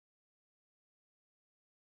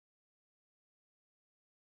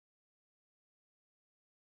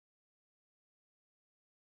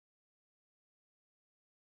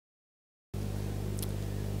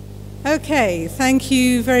Okay, thank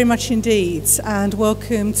you very much indeed, and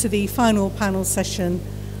welcome to the final panel session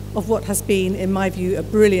of what has been, in my view, a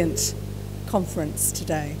brilliant conference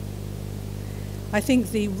today. I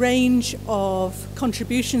think the range of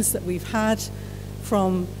contributions that we've had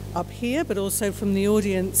from up here, but also from the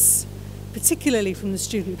audience, particularly from the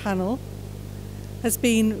student panel, has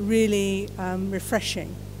been really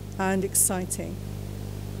refreshing and exciting.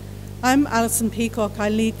 I'm Alison Peacock. I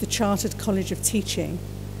lead the Chartered College of Teaching.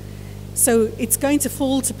 So it's going to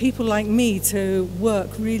fall to people like me to work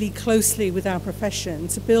really closely with our profession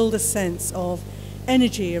to build a sense of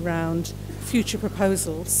energy around future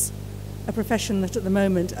proposals, a profession that at the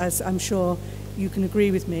moment, as I'm sure you can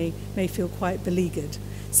agree with me, may feel quite beleaguered.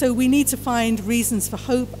 So we need to find reasons for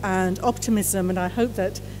hope and optimism, and I hope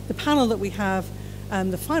that the panel that we have,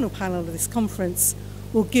 the final panel of this conference,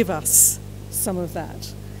 will give us some of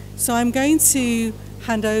that. So I'm going to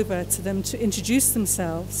hand over to them to introduce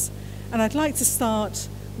themselves. And I'd like to start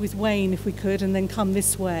with Wayne, if we could, and then come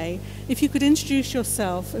this way. If you could introduce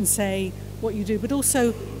yourself and say what you do, but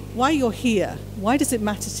also why you're here. Why does it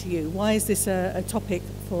matter to you? Why is this a topic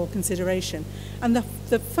for consideration? And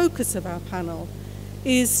the focus of our panel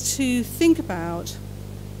is to think about,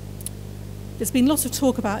 there's been lots of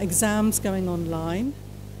talk about exams going online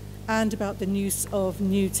and about the use of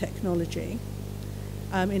new technology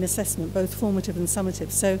in assessment, both formative and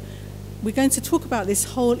summative. So we're going to talk about this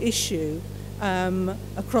whole issue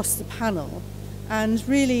across the panel, and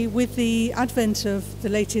really with the advent of the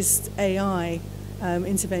latest AI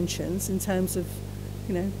interventions in terms of,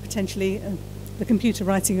 potentially the computer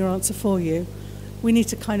writing your answer for you, we need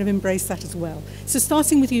to kind of embrace that as well. So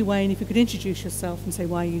starting with you, Wayne, if you could introduce yourself and say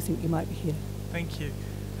why you think you might be here. Thank you.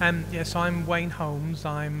 Yes, I'm Wayne Holmes.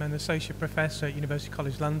 I'm an associate professor at University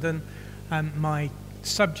College London. My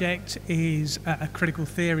subject is a critical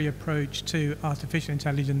theory approach to artificial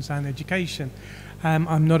intelligence and education.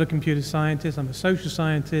 I'm not a computer scientist, I'm a social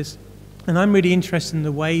scientist, and I'm really interested in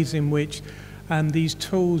the ways in which these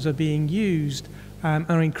tools are being used,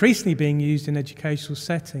 are increasingly being used in educational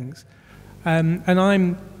settings. And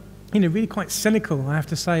I'm really quite cynical, I have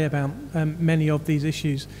to say, about many of these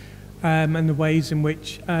issues and the ways in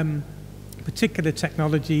which particular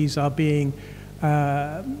technologies are being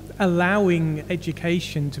allowing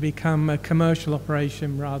education to become a commercial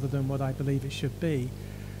operation rather than what I believe it should be.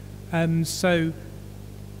 A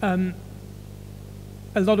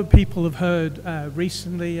lot of people have heard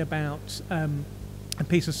recently about a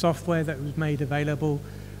piece of software that was made available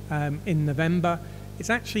in November. It's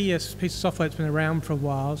actually a piece of software that's been around for a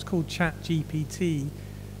while. It's called ChatGPT,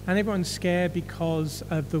 and everyone's scared because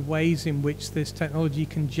of the ways in which this technology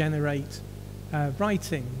can generate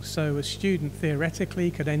writing. So a student theoretically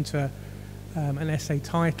could enter an essay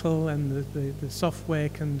title, and the software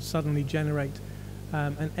can suddenly generate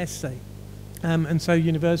an essay. And so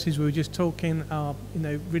universities, we were just talking, are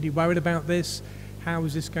really worried about this. How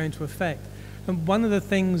is this going to affect? And one of the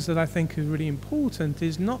things that I think is really important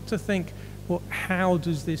is not to think, well, how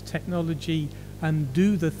does this technology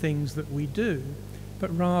do the things that we do,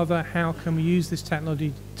 but rather how can we use this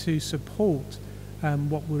technology to support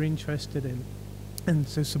what we're interested in, and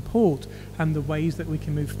to support the ways that we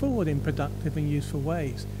can move forward in productive and useful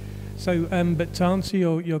ways. So, but to answer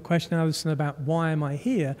your question, Alison, about why am I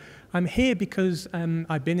here, I'm here because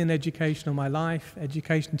I've been in education all my life,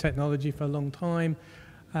 education technology for a long time,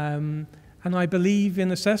 and I believe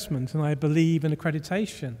in assessment, and I believe in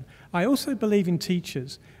accreditation. I also believe in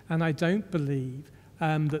teachers, and I don't believe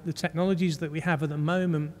that the technologies that we have at the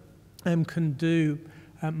moment can do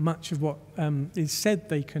much of what is said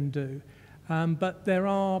they can do. But there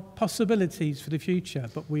are possibilities for the future,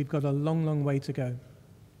 but we've got a long, long way to go.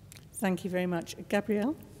 Thank you very much.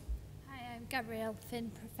 Gabrielle? Hi, I'm Gabrielle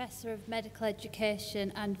Finn, Professor of Medical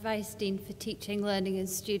Education and Vice Dean for Teaching, Learning and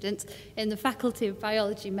Students in the Faculty of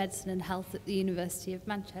Biology, Medicine and Health at the University of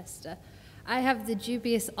Manchester. I have the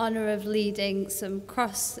dubious honour of leading some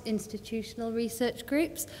cross-institutional research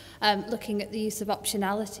groups looking at the use of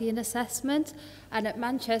optionality in assessment. And at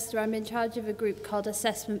Manchester, I'm in charge of a group called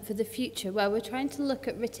Assessment for the Future, where we're trying to look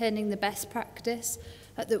at returning the best practice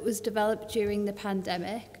that was developed during the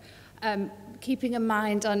pandemic, keeping a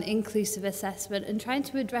mind on inclusive assessment and trying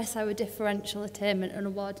to address our differential attainment and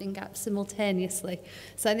awarding gaps simultaneously.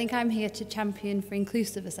 So I think I'm here to champion for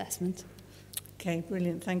inclusive assessment. Okay,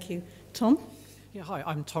 brilliant, thank you. Tom? Yeah, hi,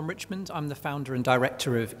 I'm Tom Richmond. I'm the founder and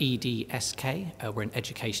director of EDSK. We're an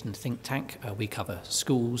education think tank. We cover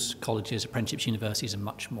schools, colleges, apprenticeships, universities, and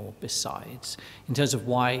much more besides. In terms of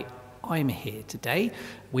why I'm here today,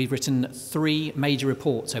 we've written 3 major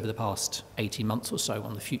reports over the past 18 months or so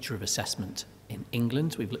on the future of assessment in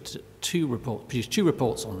England. We've looked at produced two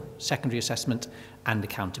reports on secondary assessment and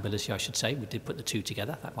accountability, I should say. We did put the two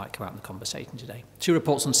together. That might come out in the conversation today. 2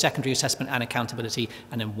 reports on secondary assessment and accountability,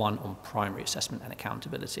 and then 1 on primary assessment and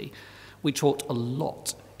accountability. We talked a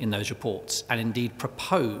lot in those reports and indeed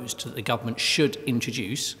proposed that the government should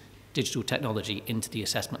introduce digital technology into the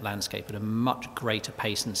assessment landscape at a much greater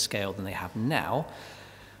pace and scale than they have now.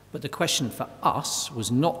 But the question for us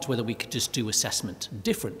was not whether we could just do assessment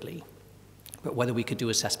differently, but whether we could do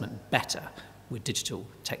assessment better with digital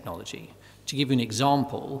technology. To give you an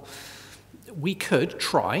example, we could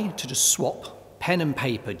try to just swap pen and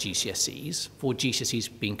paper GCSEs for GCSEs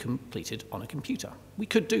being completed on a computer. We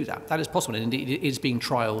could do that. That is possible, and indeed it is being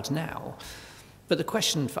trialled now. But the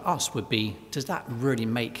question for us would be, does that really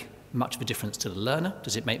make much of a difference to the learner?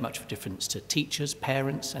 Does it make much of a difference to teachers,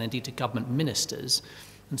 parents, and indeed to government ministers?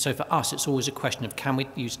 And so for us, it's always a question of, can we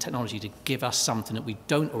use technology to give us something that we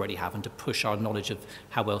don't already have and to push our knowledge of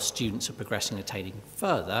how well students are progressing and attaining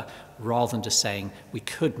further, rather than just saying we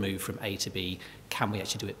could move from A to B, can we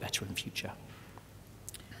actually do it better in future?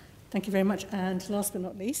 Thank you very much. And last but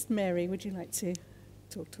not least, Mary, would you like to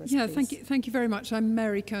talk to us, Yeah, please? thank you very much. I'm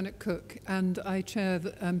Mary Curnock-Cook, and I chair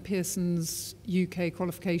Pearson's UK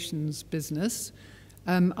qualifications business.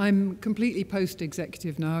 I'm completely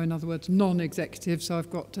post-executive now, in other words, non-executive, so I've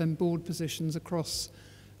got board positions across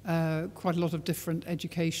quite a lot of different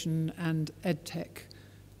education and edtech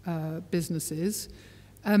businesses.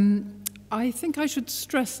 I think I should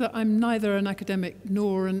stress that I'm neither an academic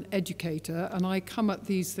nor an educator, and I come at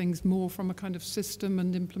these things more from a kind of system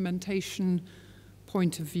and implementation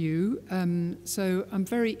point of view. So I'm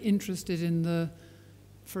very interested in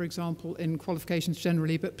for example, in qualifications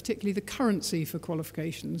generally, but particularly the currency for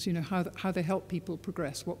qualifications, you know, how they help people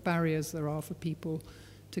progress, what barriers there are for people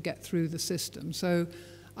to get through the system. So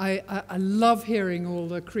I love hearing all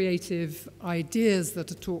the creative ideas that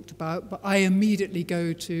are talked about, but I immediately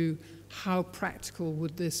go to how practical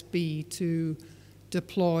would this be to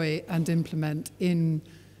deploy and implement in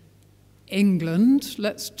England,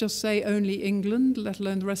 let's just say only England, let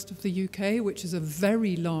alone the rest of the UK, which is a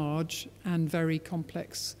very large and very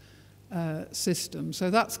complex system. So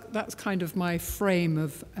that's kind of my frame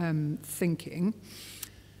of thinking.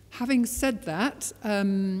 Having said that,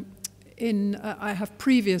 I have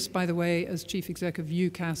previous, by the way, as Chief Exec of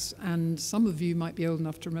UCAS, and some of you might be old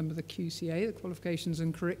enough to remember the QCA, the Qualifications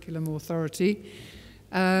and Curriculum Authority.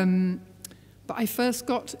 But I first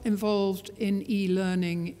got involved in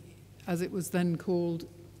e-learning, as it was then called,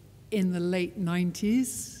 in the late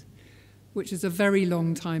 90s, which is a very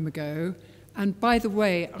long time ago. And by the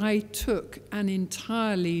way, I took an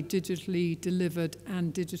entirely digitally delivered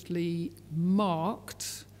and digitally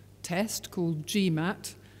marked test called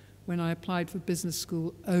GMAT when I applied for business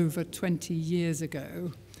school over 20 years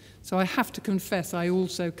ago. So I have to confess, I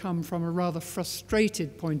also come from a rather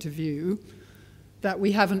frustrated point of view that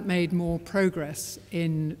we haven't made more progress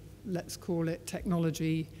in, let's call it,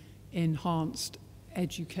 technology enhanced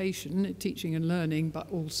education, teaching and learning, but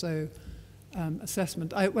also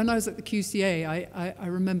assessment. When I was at the QCA, I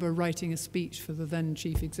remember writing a speech for the then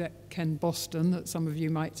Chief Exec, Ken Boston, that some of you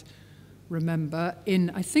might remember,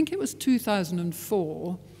 in, I think it was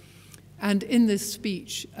 2004. And in this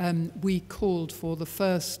speech, we called for the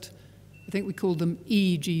first, I think we called them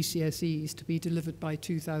e-GCSEs, to be delivered by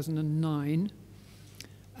 2009.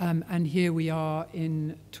 And here we are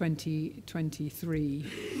in 2023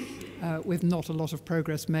 with not a lot of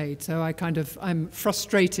progress made. So I'm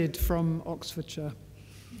frustrated from Oxfordshire.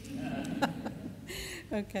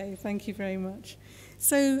 Okay, thank you very much.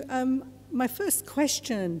 So my first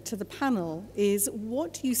question to the panel is,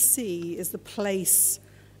 what do you see as the place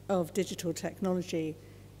of digital technology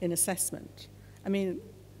in assessment? I mean,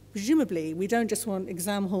 presumably we don't just want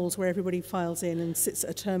exam halls where everybody files in and sits at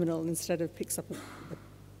a terminal instead of picks up a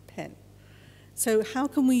pen. So how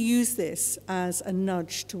can we use this as a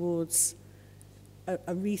nudge towards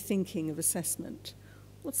a rethinking of assessment?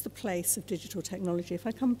 What's the place of digital technology? If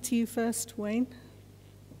I come to you first, Wayne.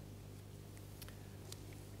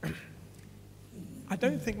 I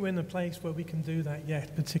don't think we're in a place where we can do that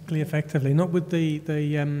yet, particularly effectively, not with the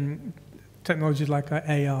technologies like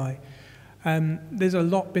AI. There's a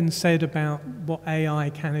lot been said about what AI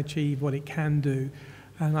can achieve, what it can do.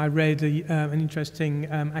 And I read an interesting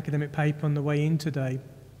academic paper on the way in today,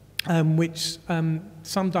 which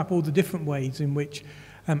summed up all the different ways in which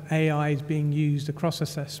AI is being used across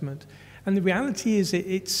assessment. And the reality is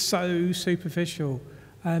it's so superficial.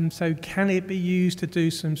 So can it be used to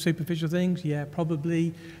do some superficial things? Yeah,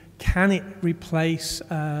 probably. Can it replace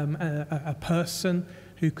a person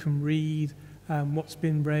who can read what's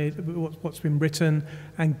been read, what's been written,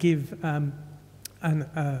 and give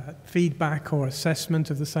feedback or assessment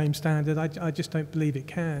of the same standard. I just don't believe it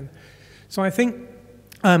can. So I think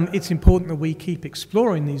it's important that we keep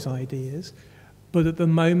exploring these ideas, but at the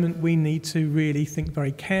moment we need to really think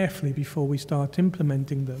very carefully before we start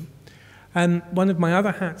implementing them. And one of my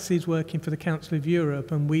other hats is working for the Council of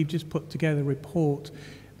Europe, and we've just put together a report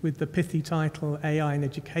with the pithy title AI in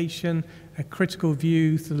Education, a critical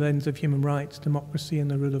view through the lens of human rights, democracy and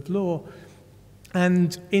the rule of law.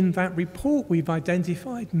 And in that report we've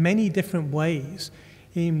identified many different ways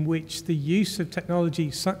in which the use of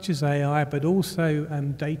technology such as AI, but also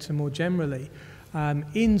data more generally,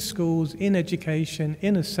 in schools, in education,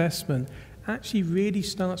 in assessment, actually really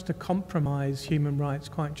starts to compromise human rights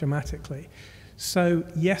quite dramatically. So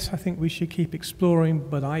yes, I think we should keep exploring,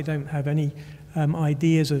 but I don't have any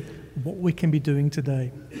ideas of what we can be doing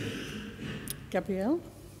today. Gabrielle?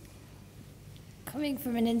 Coming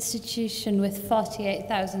from an institution with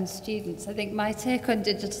 48,000 students, I think my take on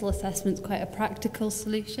digital assessment is quite a practical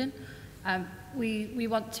solution. We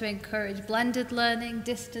want to encourage blended learning,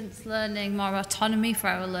 distance learning, more autonomy for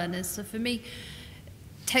our learners. So for me,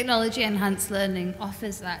 technology-enhanced learning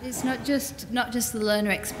offers that. It's not just the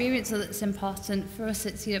learner experience that's important. For us,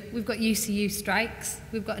 it's, we've got UCU strikes,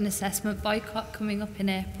 we've got an assessment boycott coming up in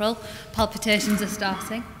April, palpitations are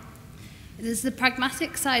starting. There's the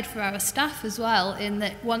pragmatic side for our staff as well, in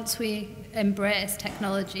that once we embrace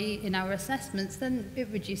technology in our assessments, then it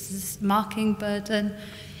reduces marking burden.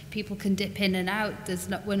 People can dip in and out. There's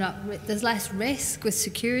less risk with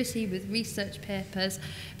security, with research papers,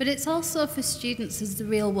 but it's also for students as the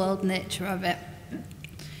real world nature of it.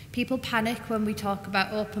 People panic when we talk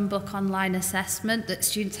about open book online assessment, that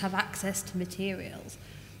students have access to materials.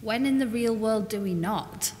 When in the real world do we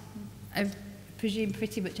not? I presume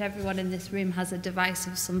pretty much everyone in this room has a device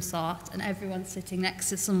of some sort, and everyone's sitting next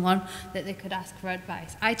to someone that they could ask for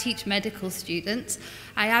advice. I teach medical students.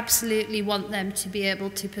 I absolutely want them to be able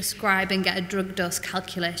to prescribe and get a drug dose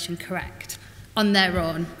calculation correct on their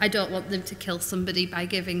own. I don't want them to kill somebody by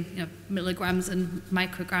giving milligrams and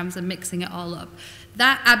micrograms and mixing it all up.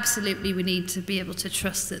 That absolutely we need to be able to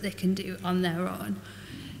trust that they can do on their own.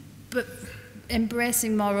 But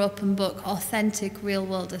embracing more open book, authentic real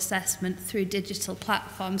world assessment through digital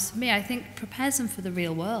platforms, for me, I think prepares them for the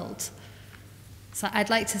real world. So I'd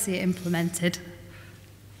like to see it implemented,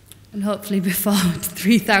 and hopefully before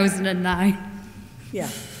 3009. Yeah,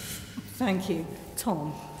 thank you.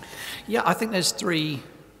 Tom? Yeah, I think there's three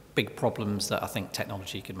big problems that I think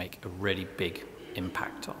technology can make a really big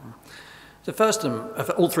impact on. The first of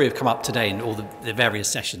them, all three have come up today in all the various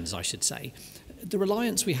sessions, I should say. The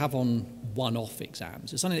reliance we have on one-off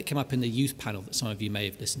exams is something that came up in the youth panel that some of you may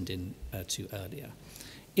have listened to earlier.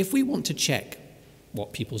 If we want to check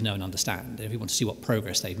what pupils know and understand, and if we want to see what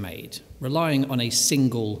progress they've made, relying on a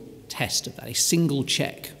single test of that, a single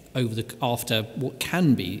check after what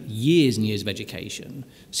can be years and years of education,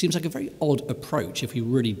 seems like a very odd approach if we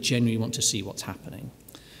really genuinely want to see what's happening.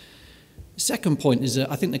 The second point is that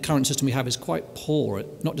I think the current system we have is quite poor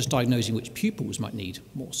at not just diagnosing which pupils might need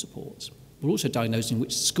more support, but also diagnosing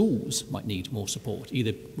which schools might need more support,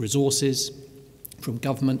 either resources from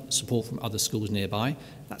government, support from other schools nearby.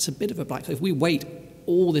 That's a bit of a black hole. If we wait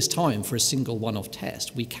all this time for a single one-off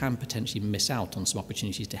test, we can potentially miss out on some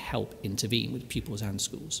opportunities to help intervene with pupils and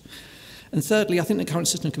schools. And thirdly, I think the current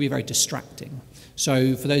system can be very distracting.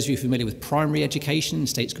 So for those of you familiar with primary education in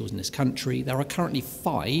state schools in this country, there are currently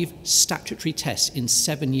 5 statutory tests in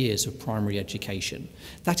 7 years of primary education.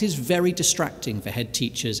 That is very distracting for head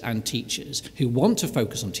teachers and teachers who want to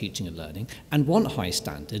focus on teaching and learning and want high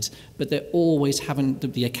standards, but they're always having,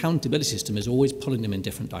 the accountability system is always pulling them in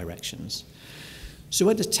different directions. So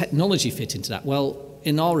where does technology fit into that? Well,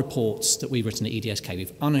 in our reports that we've written at EDSK,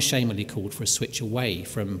 we've unashamedly called for a switch away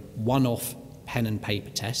from one-off pen and paper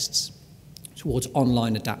tests towards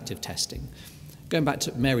online adaptive testing. Going back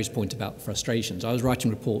to Mary's point about frustrations, I was writing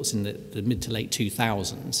reports in the mid to late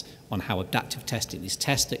 2000s on how adaptive testing, these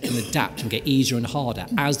tests that can adapt and get easier and harder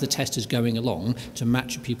as the test is going along to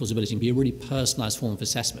match people's ability and be a really personalised form of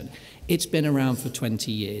assessment. It's been around for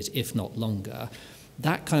 20 years, if not longer.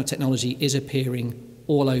 That kind of technology is appearing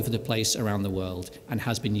all over the place around the world and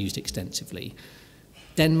has been used extensively.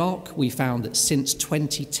 Denmark, we found that since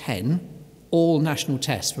 2010, all national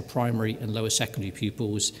tests for primary and lower secondary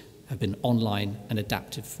pupils have been online and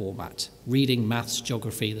adaptive format. Reading, maths,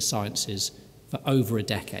 geography, the sciences, for over a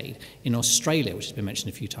decade. In Australia, which has been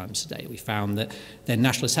mentioned a few times today, we found that their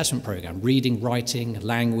national assessment programme, reading, writing,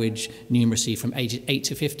 language, numeracy from ages 8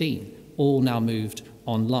 to 15, all now moved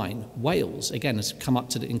online. Wales, again, has come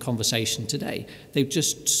up in conversation today. They've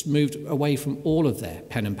just moved away from all of their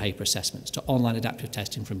pen and paper assessments to online adaptive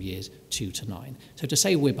testing from years 2 to 9. So to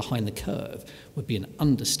say we're behind the curve would be an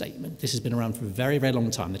understatement. This has been around for a very, very long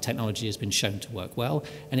time. The technology has been shown to work well,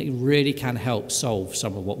 and it really can help solve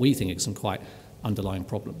some of what we think are some quite underlying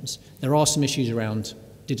problems. There are some issues around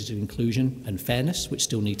digital inclusion and fairness, which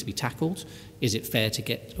still need to be tackled. Is it fair to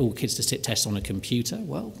get all kids to sit tests on a computer?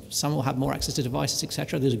 Well, some will have more access to devices,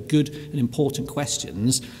 etc. Those are good and important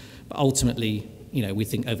questions, but ultimately, we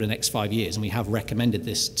think over the next 5 years, and we have recommended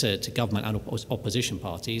this to government and opposition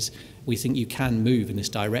parties, we think you can move in this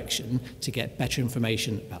direction to get better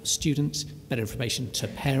information about students, better information to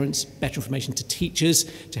parents, better information to teachers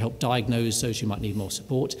to help diagnose those who might need more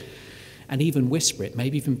support. And even whisper it,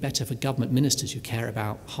 maybe even better for government ministers who care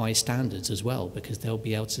about high standards as well, because they'll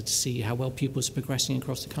be able to see how well pupils are progressing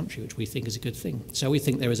across the country, which we think is a good thing. So we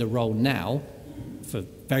think there is a role now, for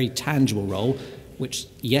very tangible role, which,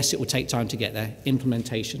 yes, it will take time to get there.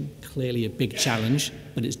 Implementation, clearly a big challenge,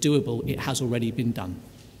 but it's doable. It has already been done.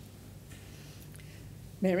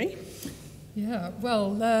 Mary? Yeah,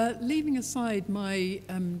 well, leaving aside my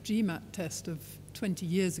GMAT test of 20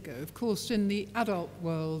 years ago, of course, in the adult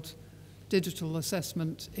world, digital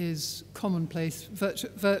assessment is commonplace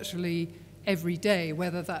virtually every day,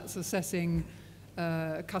 whether that's assessing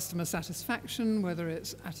customer satisfaction, whether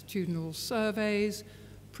it's attitudinal surveys,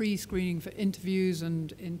 pre-screening for interviews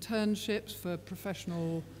and internships, for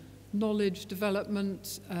professional knowledge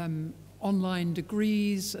development, online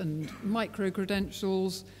degrees and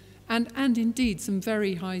micro-credentials, and indeed some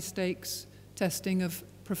very high-stakes testing of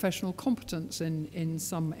professional competence in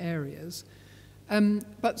some areas.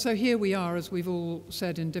 But so here we are, as we've all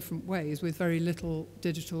said in different ways, with very little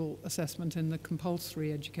digital assessment in the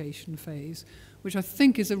compulsory education phase, which I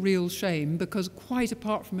think is a real shame, because quite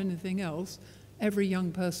apart from anything else, every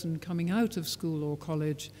young person coming out of school or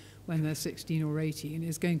college when they're 16 or 18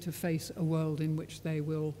 is going to face a world in which they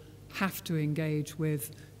will have to engage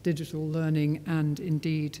with digital learning and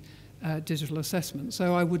indeed digital assessment.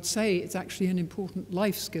 So I would say it's actually an important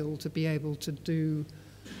life skill to be able to do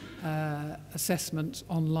assessment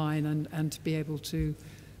online and to be able to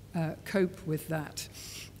cope with that.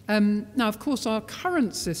 Now, of course, our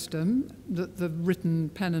current system, the written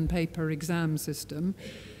pen and paper exam system,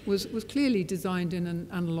 was clearly designed in an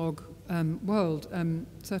analogue world,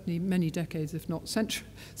 certainly many decades, if not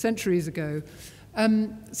centuries ago.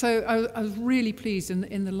 So I was really pleased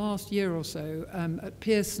in the last year or so at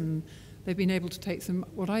Pearson. They've been able to take some,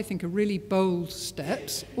 what I think are really bold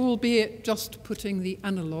steps, albeit just putting the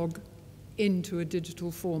analogue into a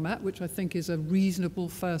digital format, which I think is a reasonable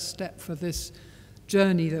first step for this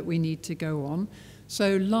journey that we need to go on.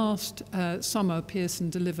 So last summer,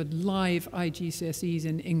 Pearson delivered live IGCSEs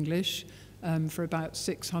in English for about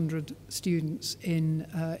 600 students in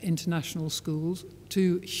international schools,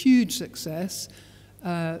 to huge success.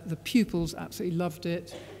 The pupils absolutely loved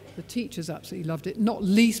it. The teachers absolutely loved it, not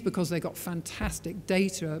least because they got fantastic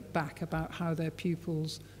data back about how their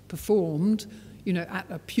pupils performed. At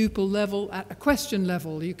a pupil level, at a question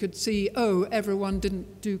level, you could see, oh, everyone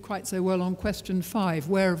didn't do quite so well on question 5.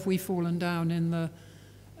 Where have we fallen down in the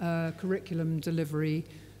curriculum delivery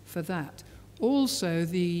for that? Also,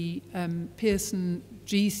 the Pearson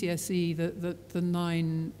GCSE, the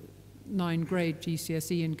nine-grade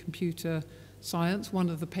GCSE in computer science, one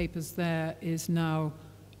of the papers there is now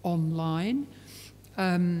online.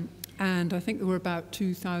 And I think there were about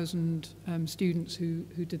 2,000 students who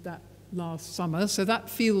did that last summer. So that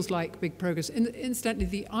feels like big progress. Incidentally,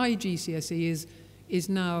 the iGCSE is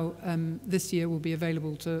now, this year, will be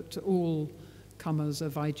available to all comers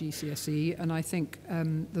of iGCSE, and I think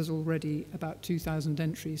there's already about 2,000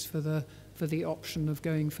 entries for the option of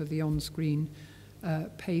going for the on-screen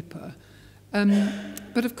paper.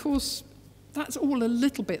 But of course, that's all a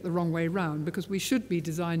little bit the wrong way round, because we should be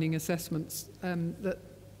designing assessments that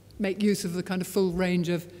make use of the kind of full range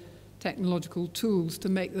of technological tools to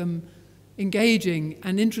make them engaging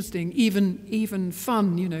and interesting, even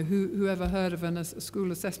fun. Who ever heard of a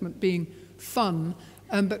school assessment being fun,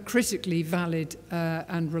 but critically valid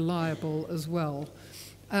and reliable as well.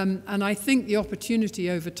 And I think the opportunity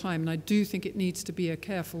over time, and I do think it needs to be a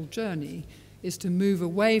careful journey, is to move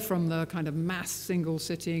away from the kind of mass single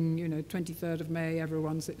sitting, 23rd of May,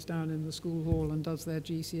 everyone sits down in the school hall and does their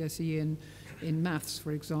GCSE in maths,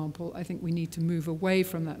 for example. I think we need to move away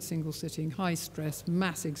from that single sitting, high stress,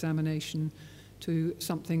 mass examination to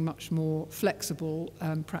something much more flexible,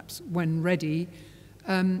 perhaps when ready,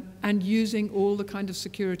 and using all the kind of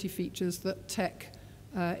security features that tech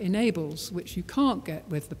enables, which you can't get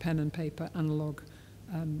with the pen and paper analog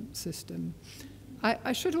system.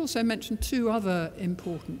 I should also mention two other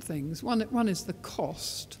important things. One is the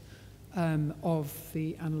cost of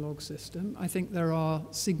the analogue system. I think there are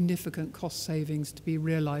significant cost savings to be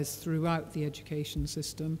realised throughout the education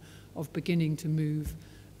system of beginning to move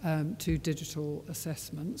to digital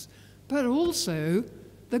assessments, but also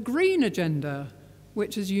the green agenda,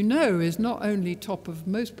 which, as you know, is not only top of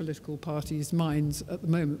most political parties' minds at the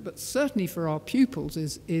moment, but certainly for our pupils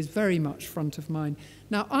is very much front of mind.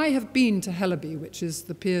 Now, I have been to Hellaby, which is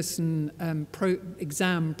the Pearson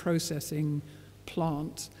exam processing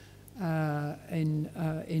plant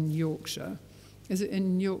in Yorkshire. Is it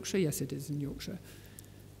in Yorkshire? Yes, it is in Yorkshire.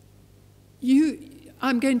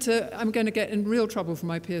 I'm going to get in real trouble for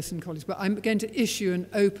my Pearson colleagues, but I'm going to issue an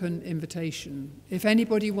open invitation. If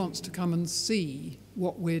anybody wants to come and see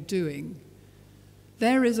what we're doing,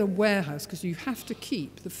 there is a warehouse, because you have to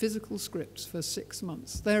keep the physical scripts for 6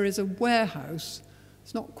 months. There is a warehouse,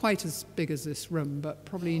 it's not quite as big as this room, but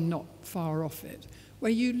probably not far off it,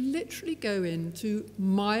 where you literally go into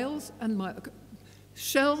miles and miles,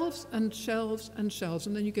 shelves and shelves and shelves,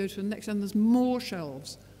 and then you go to the next, and there's more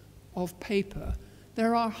shelves of paper.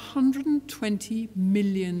 There are 120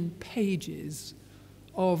 million pages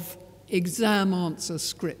of exam answer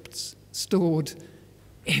scripts stored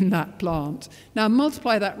in that plant. Now,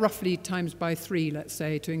 multiply that roughly times by 3, let's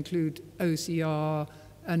say, to include OCR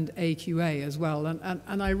and AQA as well.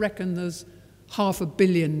 And I reckon there's 500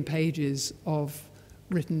 million pages of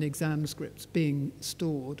written exam scripts being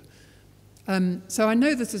stored. So I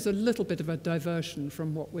know this is a little bit of a diversion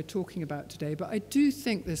from what we're talking about today, but I do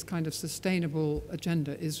think this kind of sustainable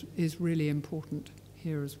agenda is really important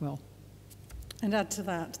here as well. And add to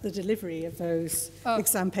that the delivery of those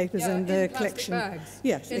exam papers and the collection. Bags.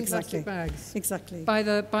 Yes, in exactly. Plastic bags. Exactly. By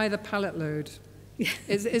the pallet load. Yeah.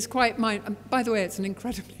 It's quite by the way, it's an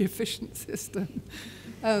incredibly efficient system.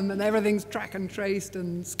 And everything's track and traced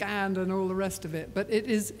and scanned and all the rest of it. But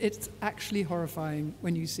it's actually horrifying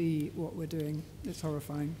when you see what we're doing. It's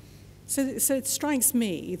horrifying. So it strikes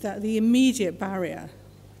me that the immediate barrier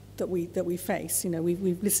that we face,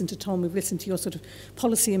 we've listened to Tom, we've listened to your sort of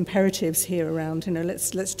policy imperatives here around,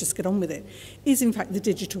 let's just get on with it, is in fact the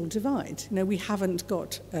digital divide. We haven't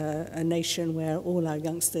got a nation where all our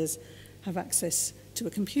youngsters have access to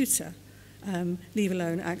a computer, leave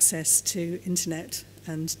alone access to internet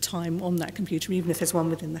and time on that computer, even if there's one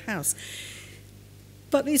within the house.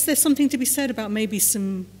 But is there something to be said about maybe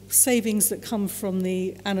some savings that come from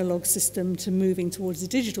the analogue system to moving towards the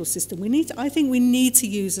digital system? I think we need to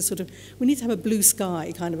use we need to have a blue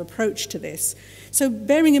sky kind of approach to this. So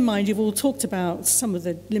bearing in mind, you've all talked about some of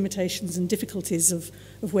the limitations and difficulties of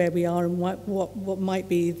where we are and what might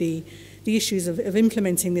be the issues of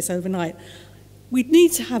implementing this overnight. We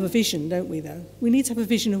need to have a vision, don't we, though? We need to have a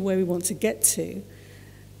vision of where we want to get to.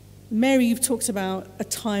 Mary, you've talked about a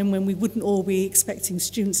time when we wouldn't all be expecting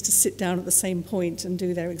students to sit down at the same point and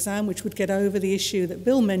do their exam, which would get over the issue that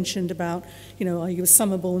Bill mentioned about, are you a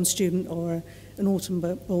summer-born student or an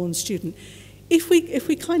autumn-born student? If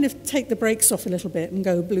we kind of take the brakes off a little bit and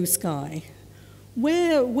go blue sky,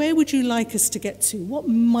 where would you like us to get to? What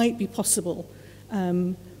might be possible?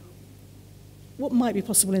 What might be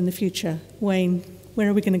possible in the future? Wayne, where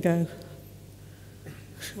are we going to go?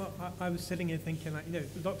 Well, I was sitting here thinking that,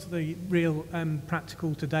 lots of the real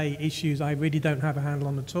practical today issues I really don't have a handle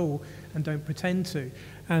on at all and don't pretend to.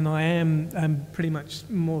 And I am pretty much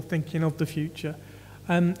more thinking of the future.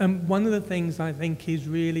 And one of the things I think is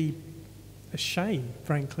really a shame,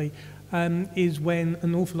 frankly, is when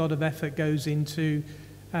an awful lot of effort goes into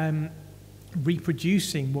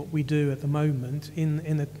reproducing what we do at the moment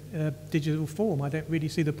in a digital form. I don't really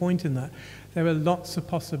see the point in that. There are lots of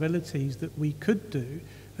possibilities that we could do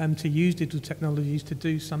to use digital technologies to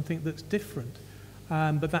do something that's different.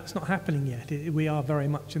 But that's not happening yet. We are very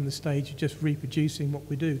much in the stage of just reproducing what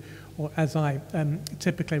we do, or as I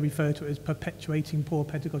typically refer to it as perpetuating poor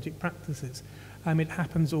pedagogic practices. It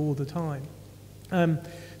happens all the time.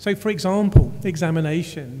 So, for example,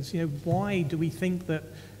 examinations. Why do we think that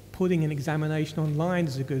putting an examination online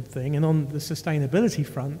is a good thing? And on the sustainability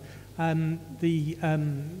front, the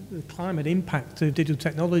climate impact of digital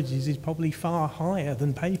technologies is probably far higher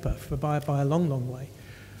than paper by a long, long way.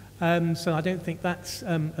 So I don't think that's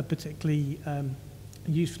a particularly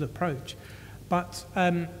useful approach. But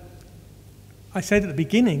I said at the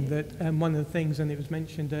beginning that one of the things, and it was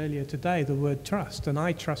mentioned earlier today, the word trust, and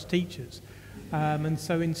I trust teachers. And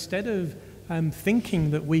so instead of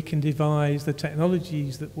thinking that we can devise the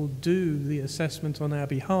technologies that will do the assessment on our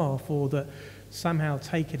behalf or that somehow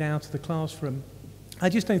take it out of the classroom I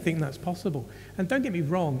just don't think that's possible. And don't get me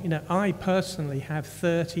wrong, you know, I personally have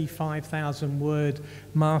 35,000 word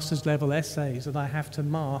master's level essays that I have to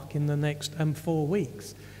mark in the next 4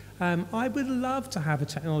 weeks. I would love to have a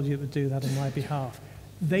technology that would do that on my behalf.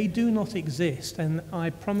 They do not exist, and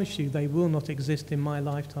I promise you they will not exist in my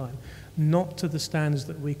lifetime, not to the standards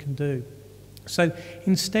that we can do. So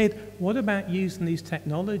instead, what about using these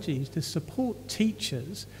technologies to support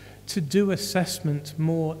teachers to do assessment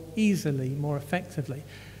more easily, more effectively?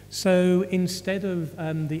 So instead of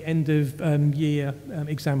the end of year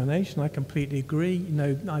examination, I completely agree, you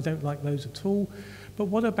know, I don't like those at all. But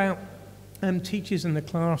what about teachers in the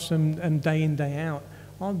classroom day in, day out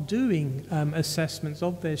are doing assessments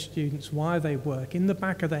of their students while they work in the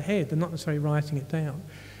back of their head? They're not necessarily writing it down.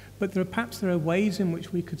 But perhaps there are ways in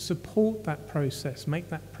which we could support that process, make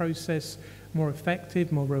that process more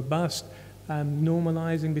effective, more robust,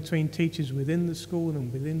 normalising between teachers within the school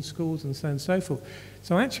and within schools and so on and so forth.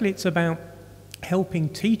 So actually it's about helping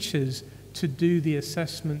teachers to do the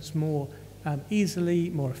assessments more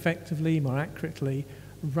easily, more effectively, more accurately,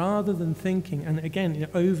 rather than thinking, and again, you know,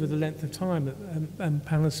 over the length of time that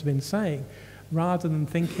panelists have been saying, rather than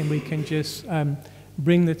thinking we can just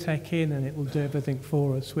bring the tech in and it will do everything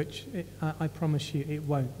for us, which I promise you it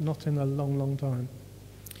won't, not in a long, long time.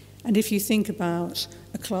 And if you think about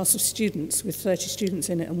a class of students with 30 students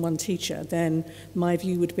in it and one teacher, then my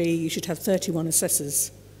view would be you should have 31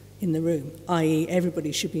 assessors in the room, i.e.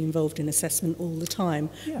 everybody should be involved in assessment all the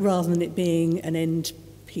time, yeah, rather than it being an end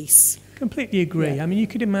piece. Completely agree. Yeah. I mean, you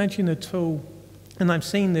could imagine a tool, and I've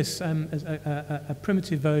seen this as a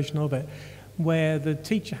primitive version of it, where the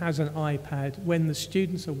teacher has an iPad. When the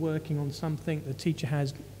students are working on something, the teacher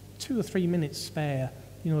has 2 or 3 minutes spare,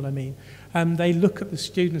 you know what I mean? They look at the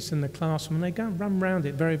students in the classroom and they go and run around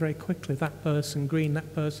it very, very quickly. That person green,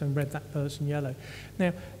 that person red, that person yellow.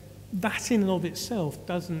 Now, that in and of itself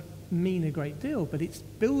doesn't mean a great deal, but it's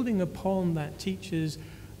building upon that teacher's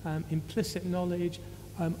implicit knowledge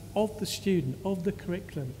of the student, of the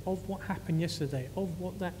curriculum, of what happened yesterday, of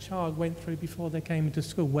what that child went through before they came into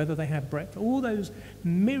school, whether they had breakfast, all those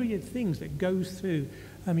myriad things that goes through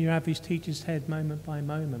your average teacher's head moment by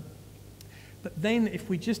moment. But then if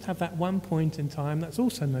we just have that one point in time, that's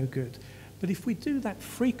also no good. But if we do that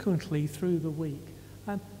frequently through the week,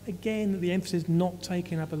 again, the emphasis is not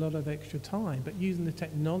taking up a lot of extra time, but using the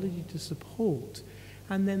technology to support.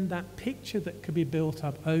 And then that picture that could be built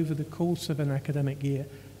up over the course of an academic year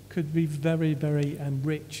could be very, very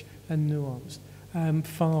rich and nuanced,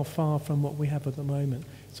 far, far from what we have at the moment.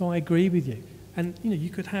 So I agree with you. And you know, you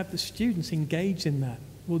could have the students engaged in that.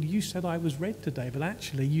 Well, you said I was red today, but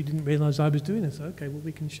actually you didn't realise I was doing this. Okay, well,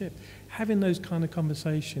 we can shift. Having those kind of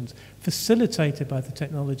conversations facilitated by the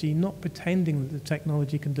technology, not pretending that the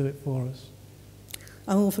technology can do it for us.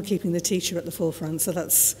 I'm all for keeping the teacher at the forefront, so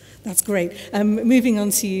that's great. Moving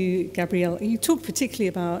on to you, Gabrielle, you talked particularly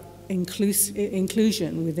about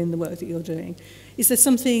inclusion within the work that you're doing. Is there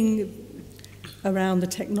something around the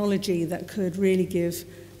technology that could really give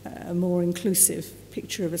a more inclusive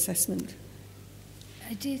picture of assessment?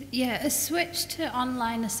 Yeah, a switch to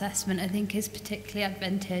online assessment I think is particularly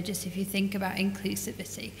advantageous if you think about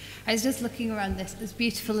inclusivity. I was just looking around this, as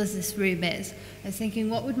beautiful as this room is, I was thinking,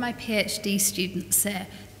 what would my PhD students say?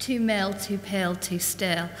 Too male, too pale, too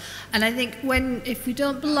stale. And I think if we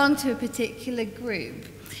don't belong to a particular group,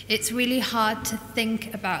 it's really hard to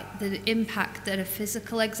think about the impact that a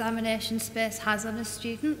physical examination space has on a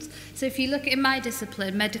student. So if you look in my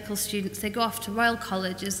discipline, medical students, they go off to Royal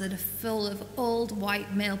Colleges that are full of old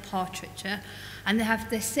white male portraiture, and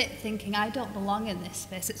they sit thinking, I don't belong in this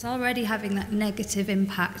space. It's already having that negative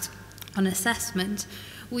impact on assessment.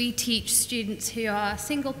 We teach students who are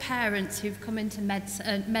single parents who've come into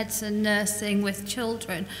medicine, nursing with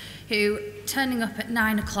children, who turning up at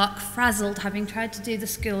 9 o'clock, frazzled, having tried to do the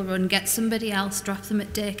school run, get somebody else, drop them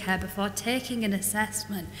at daycare before taking an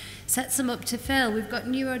assessment, sets them up to fail. We've got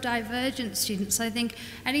neurodivergent students, so I think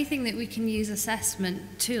anything that we can use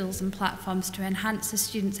assessment tools and platforms to enhance the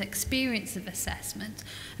student's experience of assessment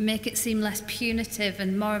and make it seem less punitive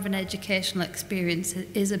and more of an educational experience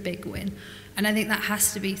is a big win. And I think that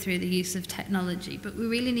has to be through the use of technology. But we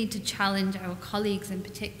really need to challenge our colleagues in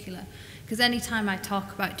particular, because any time I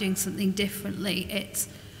talk about doing something differently,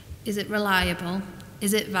 is it reliable?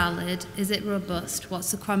 Is it valid? Is it robust?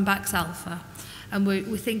 What's the Cronbach's alpha? And we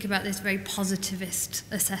think about this very positivist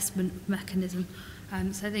assessment mechanism.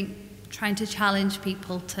 So I think trying to challenge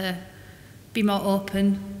people to be more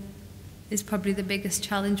open is probably the biggest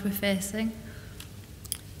challenge we're facing.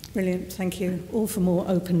 Brilliant, thank you. All for more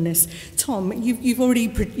openness. Tom,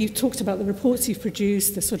 you've talked about the reports you've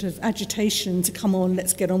produced, the sort of agitation to come on,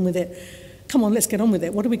 let's get on with it. come on, let's get on with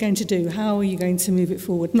it. What are we going to do? How are you going to move it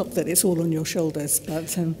forward? Not that it's all on your shoulders,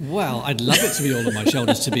 but... Well, I'd love it to be all on my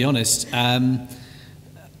shoulders, to be honest.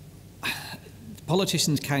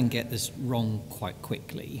 Politicians can get this wrong quite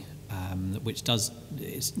quickly, which there's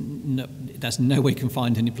no way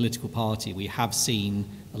confined to any political party. We have seen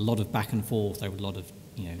a lot of back and forth over a lot of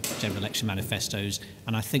general election manifestos,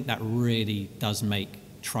 and I think that really does make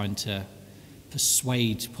trying to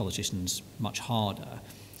persuade politicians much harder.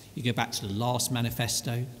 You go back to the last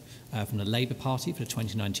manifesto from the Labour Party for the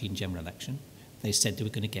 2019 general election. They said they were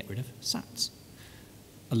going to get rid of SATs.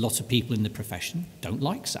 A lot of people in the profession don't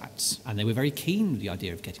like SATs, and they were very keen with the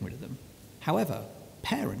idea of getting rid of them. However,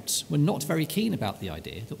 parents were not very keen about the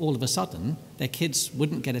idea that all of a sudden their kids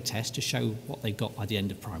wouldn't get a test to show what they got by the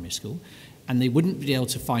end of primary school, and they wouldn't be able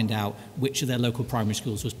to find out which of their local primary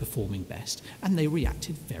schools was performing best, and they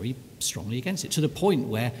reacted very strongly against it, to the point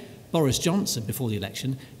where Boris Johnson, before the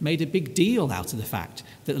election, made a big deal out of the fact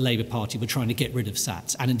that the Labour Party were trying to get rid of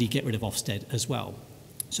SATs, and indeed get rid of Ofsted as well.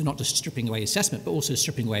 So not just stripping away assessment, but also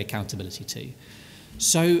stripping away accountability too.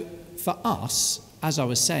 So for us, as I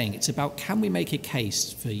was saying, it's about, can we make a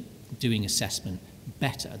case for doing assessment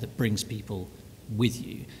better that brings people with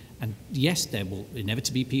you? And yes, there will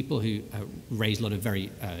inevitably be people who raise a lot of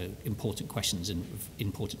very important questions and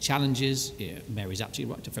important challenges. Mary's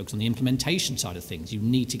absolutely right to focus on the implementation side of things. You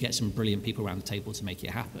need to get some brilliant people around the table to make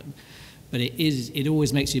it happen. But it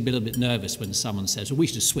always makes you a little bit nervous when someone says, well, we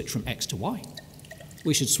should just switch from X to Y.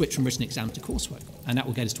 We should switch from written exams to coursework, and that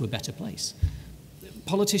will get us to a better place.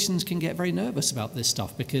 Politicians can get very nervous about this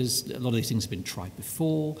stuff because a lot of these things have been tried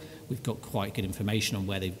before. We've got quite good information on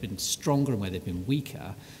where they've been stronger and where they've been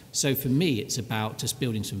weaker. So for me, it's about just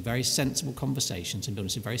building some very sensible conversations and building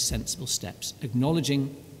some very sensible steps,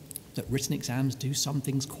 acknowledging that written exams do some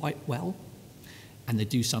things quite well, and they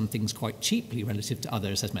do some things quite cheaply relative to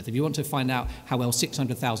other assessment methods. If you want to find out how well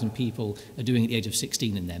 600,000 people are doing at the age of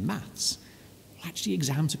 16 in their maths, well, actually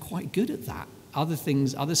exams are quite good at that. Other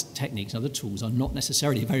things, other techniques, other tools are not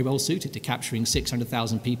necessarily very well suited to capturing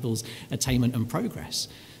 600,000 people's attainment and progress.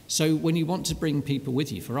 So when you want to bring people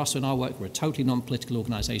with you, for us in our work, we're a totally non-political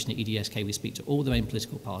organisation at EDSK. We speak to all the main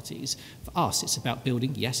political parties. For us, it's about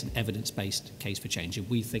building, yes, an evidence-based case for change. And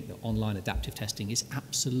we think that online adaptive testing is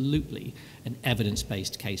absolutely an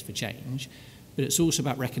evidence-based case for change. But it's also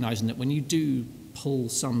about recognising that when you do pull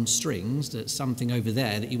some strings, that something over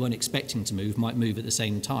there that you weren't expecting to move might move at the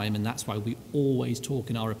same time, and that's why we always talk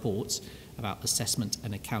in our reports about assessment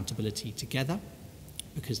and accountability together,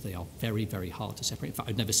 because they are very, very hard to separate. In fact,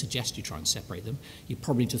 I'd never suggest you try and separate them. You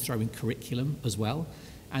probably need to throw in curriculum as well,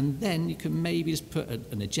 and then you can maybe just put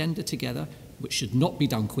an agenda together, which should not be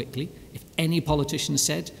done quickly. If any politician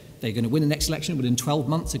said they're going to win the next election within 12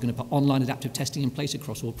 months, they're going to put online adaptive testing in place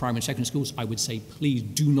across all primary and secondary schools, I would say please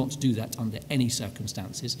do not do that under any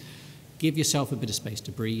circumstances. Give yourself a bit of space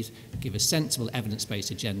to breathe, give a sensible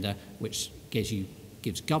evidence-based agenda which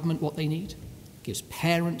gives government what they need, gives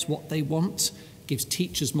parents what they want, gives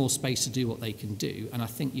teachers more space to do what they can do, and I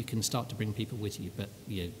think you can start to bring people with you. But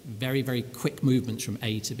very, very quick movements from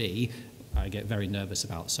A to B, I get very nervous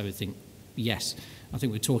about. So I think, yes, I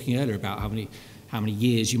think we were talking earlier about how many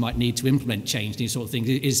years you might need to implement change, these sort of things.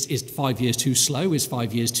 Is 5 years too slow? Is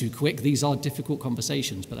 5 years too quick? These are difficult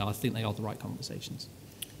conversations, but I think they are the right conversations.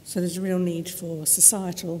 So there's a real need for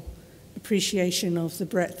societal appreciation of the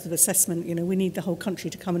breadth of assessment. We need the whole country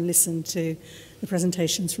to come and listen to the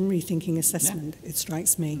presentations from Rethinking Assessment, It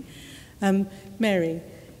strikes me. Mary,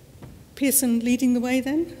 Pearson leading the way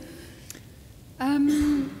then?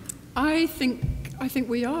 I think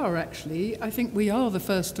we are, actually. I think we are the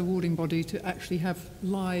first awarding body to actually have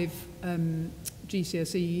live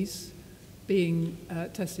GCSEs being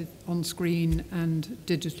tested on screen and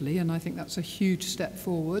digitally, and I think that's a huge step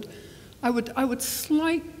forward. I would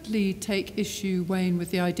slightly take issue, Wayne, with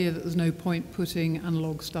the idea that there's no point putting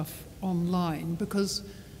analogue stuff online, because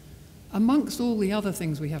amongst all the other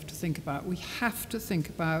things we have to think about, we have to think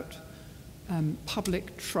about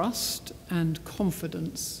public trust and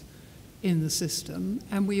confidence in the system,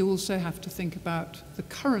 and we also have to think about the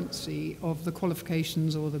currency of the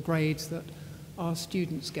qualifications or the grades that our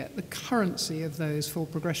students get, the currency of those for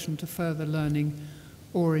progression to further learning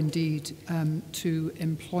or indeed to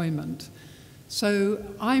employment. So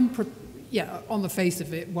on the face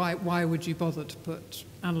of it, why would you bother to put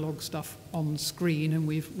analogue stuff on screen? And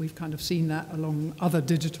we've kind of seen that along other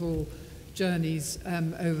digital journeys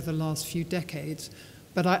over the last few decades.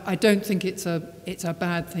 But I don't think it's a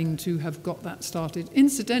bad thing to have got that started.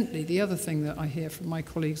 Incidentally, the other thing that I hear from my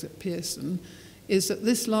colleagues at Pearson is that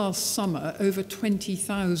this last summer, over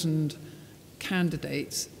 20,000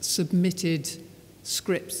 candidates submitted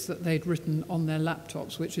scripts that they'd written on their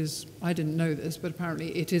laptops, which is, I didn't know this, but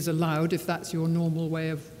apparently it is allowed. If that's your normal way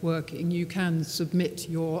of working, you can submit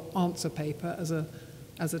your answer paper as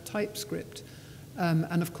a typescript.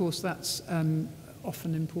 And of course that's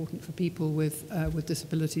often important for people with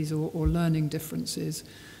disabilities or learning differences.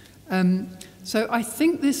 So I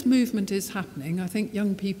think this movement is happening. I think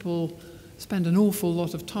young people spend an awful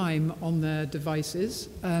lot of time on their devices,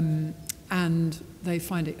 and they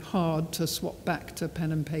find it hard to swap back to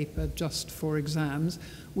pen and paper just for exams.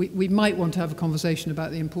 We might want to have a conversation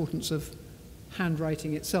about the importance of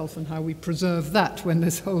handwriting itself and how we preserve that when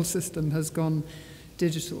this whole system has gone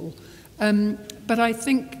digital. But I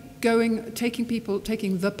think taking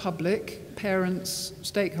the public, parents,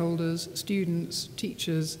 stakeholders, students,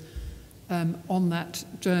 teachers, on that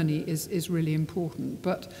journey is really important.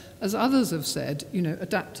 But as others have said,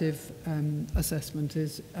 adaptive assessment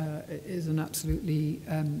is an absolutely,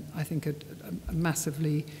 I think, a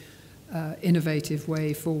massively innovative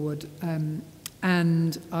way forward.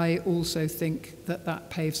 And I also think that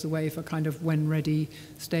paves the way for kind of when ready,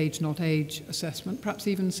 stage not age assessment, perhaps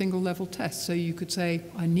even single level tests. So you could say,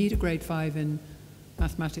 I need a grade 5 in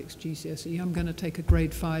mathematics GCSE, I'm going to take a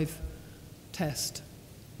grade 5 test,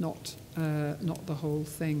 not the whole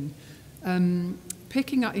thing.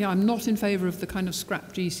 Picking up, I'm not in favour of the kind of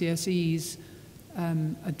scrap GCSEs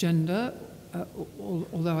agenda,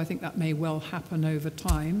 although I think that may well happen over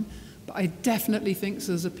time. But I definitely think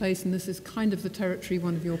there's a place, and this is kind of the territory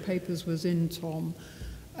one of your papers was in, Tom,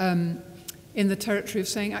 in the territory of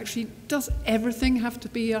saying, actually, does everything have to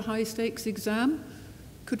be a high-stakes exam?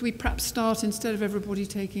 Could we perhaps start, instead of everybody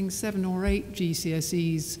taking 7 or 8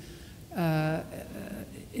 GCSEs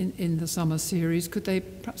in the summer series, could they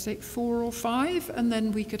perhaps take 4 or 5, and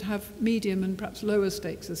then we could have medium and perhaps lower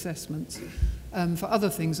stakes assessments for other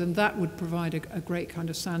things, and that would provide a great kind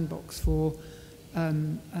of sandbox for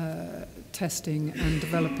testing and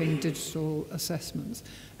developing digital assessments.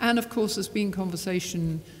 And of course there's been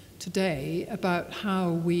conversation today about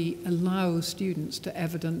how we allow students to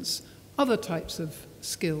evidence other types of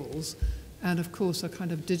skills, and of course a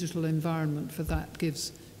kind of digital environment for that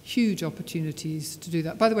gives huge opportunities to do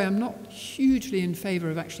that. By the way, I'm not hugely in favour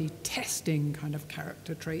of actually testing kind of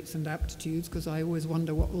character traits and aptitudes, because I always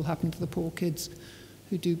wonder what will happen to the poor kids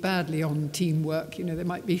who do badly on teamwork. They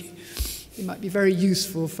might be very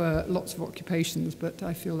useful for lots of occupations, but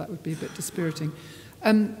I feel that would be a bit dispiriting.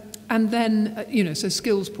 And then, so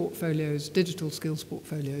skills portfolios, digital skills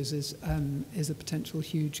portfolios is a potential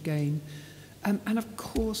huge gain. And of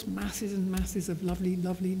course, masses and masses of lovely,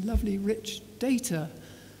 lovely, lovely rich data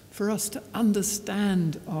for us to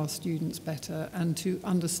understand our students better and to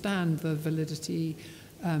understand the validity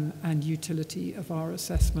and utility of our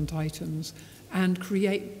assessment items, and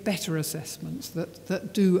create better assessments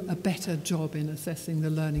that do a better job in assessing the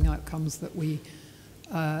learning outcomes that we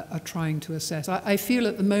are trying to assess. I feel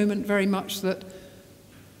at the moment very much that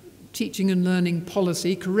teaching and learning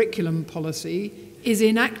policy, curriculum policy, is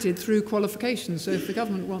enacted through qualifications. So if the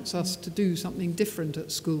government wants us to do something different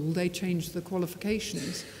at school, they change the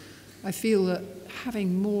qualifications. I feel that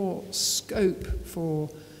having more scope for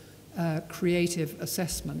creative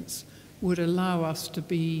assessments would allow us to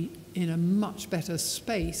be in a much better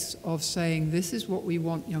space of saying, this is what we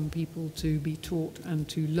want young people to be taught and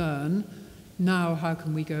to learn. Now, how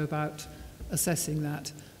can we go about assessing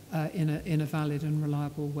that in a valid and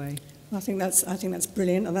reliable way? I think that's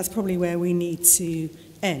brilliant, and that's probably where we need to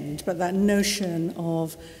end. But that notion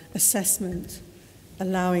of assessment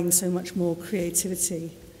allowing so much more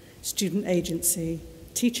creativity, student agency,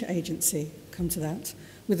 teacher agency, come to that,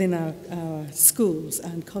 within our schools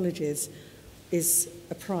and colleges is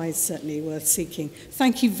a prize certainly worth seeking.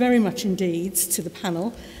 Thank you very much indeed to the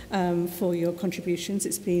panel for your contributions.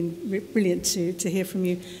 It's been brilliant to hear from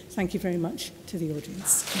you. Thank you very much to the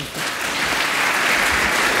audience. Thank you.